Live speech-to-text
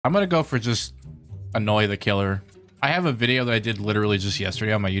I'm gonna go for just annoy the killer. I have a video that I did literally just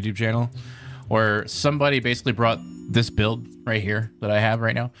yesterday on my YouTube channel where somebody basically brought this build right here that I have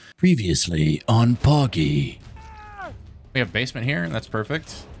right now. Previously on Poggy. We have basement here, and that's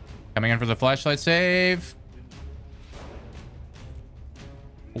perfect. Coming in for the flashlight save.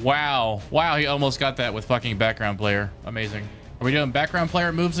 Wow. Wow, he almost got that with fucking background player. Amazing. Are we doing background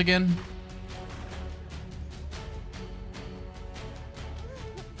player moves again?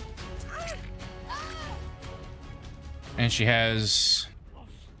 And she has...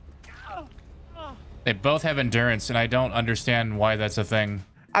 They both have endurance, and I don't understand why that's a thing.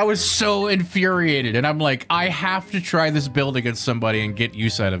 I was so infuriated, and I'm like, I have to try this build against somebody and get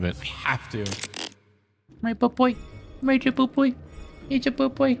use out of it. I have to. My boop boy. My boop boy. It's a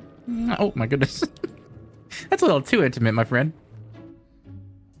boop boy. Oh my goodness. That's a little too intimate, my friend.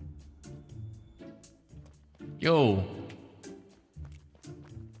 Yo.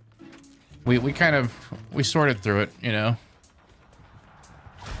 We sorted through it, you know.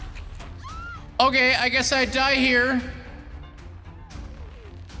 Okay, I guess I die here.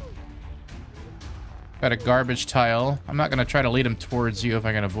 Got a garbage tile. I'm not gonna try to lead him towards you if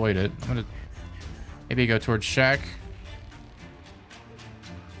I can avoid it. I'm gonna maybe go towards Shaq.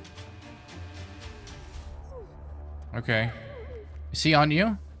 Okay. Is he on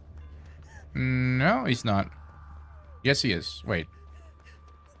you? No, he's not. Yes, he is. Wait.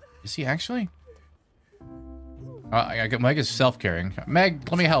 Is he actually? Meg is self-carrying. Meg,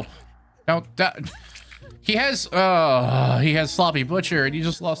 let me help. Don't. He has sloppy butcher, and you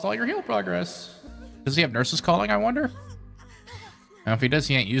just lost all your heal progress. Does he have nurses calling, I wonder? Now, if he does,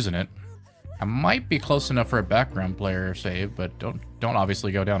 he ain't using it. I might be close enough for a background player save, but don't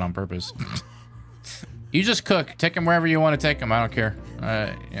obviously go down on purpose. You just cook. Take him wherever you want to take him. I don't care.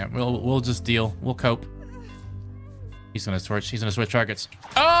 Yeah, we'll just deal. We'll cope. He's gonna switch. He's gonna switch targets.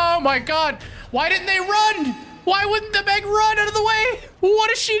 Oh my god! Why didn't they run? Why wouldn't the Meg run out of the way? What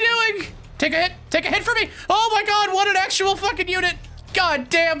is she doing? Take a hit. Take a hit for me. Oh my god! What an actual fucking unit! God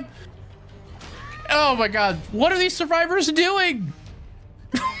damn! Oh my god! What are these survivors doing?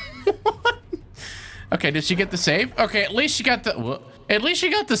 What? Okay, did she get the save? Okay, at least she got the. At least she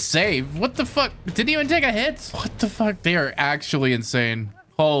got the save. What the fuck? Didn't even take a hit? What the fuck? They are actually insane.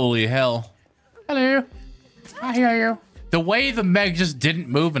 Holy hell. Hello. I hear you. The way the Meg just didn't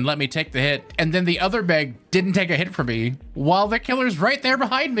move and let me take the hit, and then the other Meg didn't take a hit for me, while the killer's right there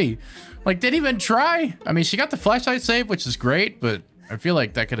behind me. Like, didn't even try. I mean, she got the flashlight save, which is great, but I feel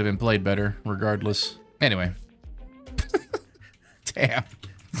like that could have been played better, regardless. Anyway. Damn.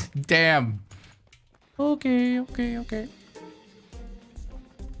 Damn. Okay.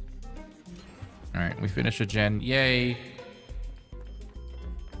 All right, we finished a gen. Yay.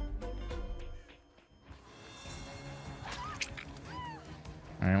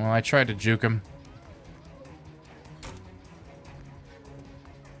 All right, well, I tried to juke him.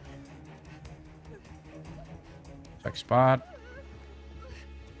 Check spot.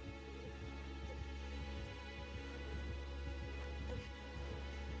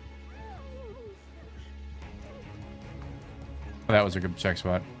 Oh, that was a good check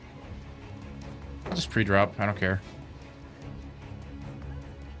spot. I'll just pre-drop. I don't care.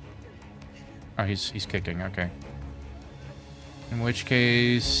 Oh, he's kicking. Okay. In which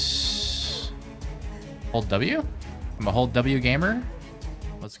case, hold W? I'm a hold W gamer.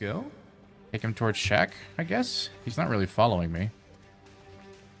 Let's go. Take him towards Shaq, I guess. He's not really following me.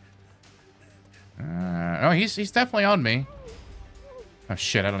 Oh, he's definitely on me. Oh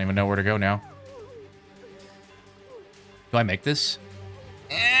shit, I don't even know where to go now. Do I make this?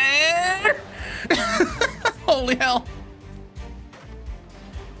 Holy hell.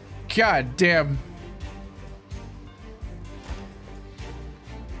 God damn.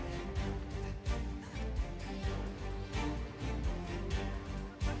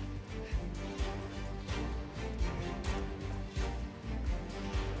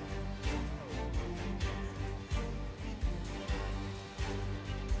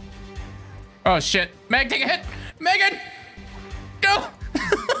 Oh shit. Meg, take a hit! Megan! No!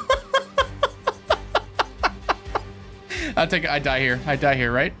 I die here. I die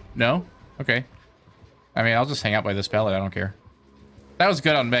here, right? No? Okay. I mean, I'll just hang out by this pallet. I don't care. That was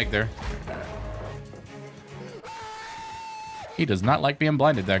good on Meg there. He does not like being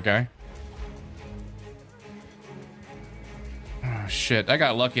blinded, that guy. Oh, shit. I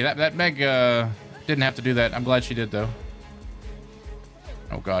got lucky. That Meg didn't have to do that. I'm glad she did, though.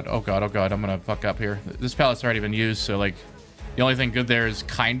 Oh, God. Oh, God. Oh, God. I'm going to fuck up here. This pallet's already been used, so, like, the only thing good there is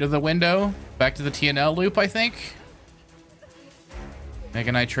kind of the window. Back to the TNL loop, I think. Meg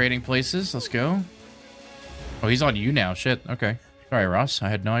and I trading places. Let's go. Oh, he's on you now. Shit. Okay. Sorry, Ross. I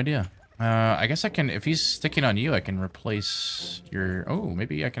had no idea. I guess I can, if he's sticking on you, I can replace your... Oh,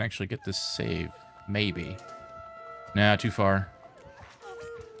 maybe I can actually get this save. Maybe. Nah, too far.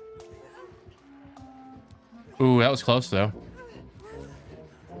 Ooh, that was close, though.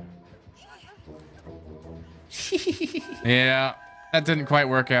 Yeah, that didn't quite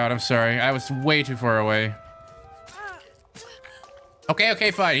work out. I'm sorry. I was way too far away. Okay,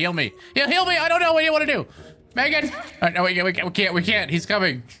 okay, fine. Heal me. Heal me. I don't know what you want to do. Megan. No, we can't. We can't. He's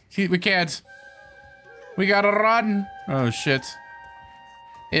coming. We can't. We gotta run. Oh, shit.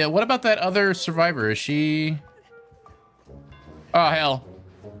 Yeah, what about that other survivor? Is she... Oh, hell.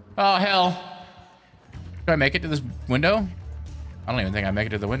 Oh, hell. Do I make it to this window? I don't even think I make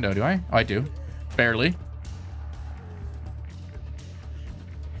it to the window, do I? Oh, I do. Barely.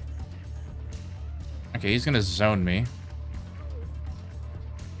 Okay, he's gonna zone me.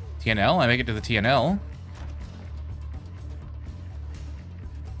 TNL? I make it to the TNL.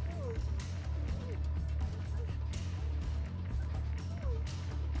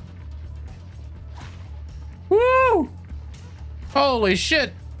 Woo! Holy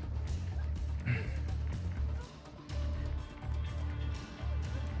shit!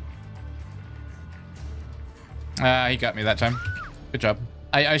 He got me that time. Good job.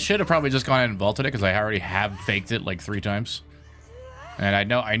 I should have probably just gone ahead and vaulted it because I already have faked it like 3 times. And I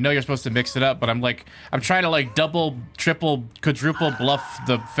know you're supposed to mix it up, but I'm trying to like double, triple, quadruple bluff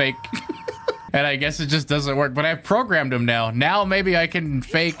the fake. And I guess it just doesn't work, but I've programmed him now. Now maybe I can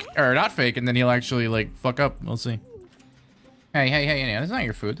fake, or not fake, and then he'll actually like fuck up. We'll see. Hey, that's not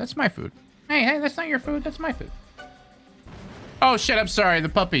your food. That's my food. Hey, that's not your food. That's my food. Oh shit, I'm sorry, the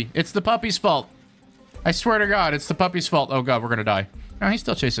puppy. It's the puppy's fault. I swear to God, it's the puppy's fault. Oh God, we're gonna die. No, he's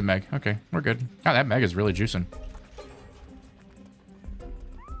still chasing Meg. Okay, we're good. God, that Meg is really juicing.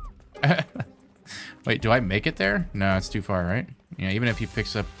 Wait, do I make it there? No, it's too far, right? Yeah, even if he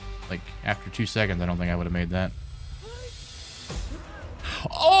picks up, like, after 2 seconds, I don't think I would have made that.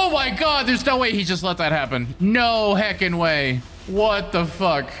 Oh my God, there's no way he just let that happen. No heckin' way. What the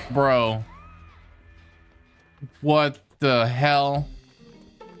fuck, bro? What the hell?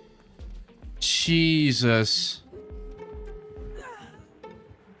 Jesus.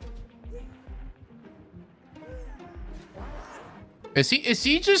 Is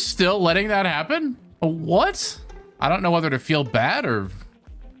he just still letting that happen? What? I don't know whether to feel bad or...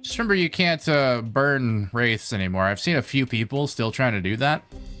 Just remember you can't burn wraiths anymore. I've seen a few people still trying to do that.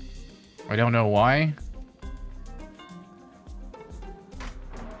 I don't know why.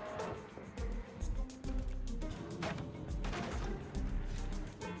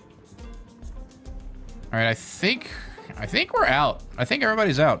 All right, I think we're out. I think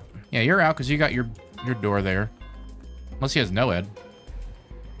everybody's out. Yeah, you're out because you got your door there. Unless he has no ed.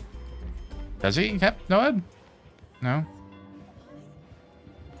 Does he have no ed? No.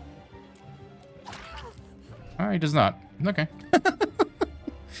 Oh, he does not. Okay.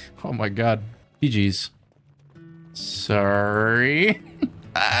 Oh my God. GG's. Sorry.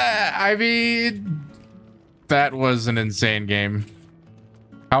 I mean, that was an insane game.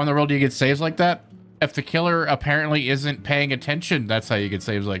 How in the world do you get saves like that? If the killer apparently isn't paying attention, that's how you get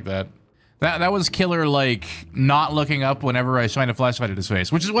saves like that. That was killer, like, not looking up whenever I shine a flashlight at his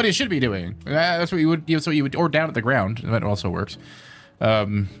face, which is what he should be doing. That's what you would, or down at the ground. That also works. I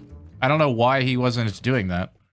don't know why he wasn't doing that.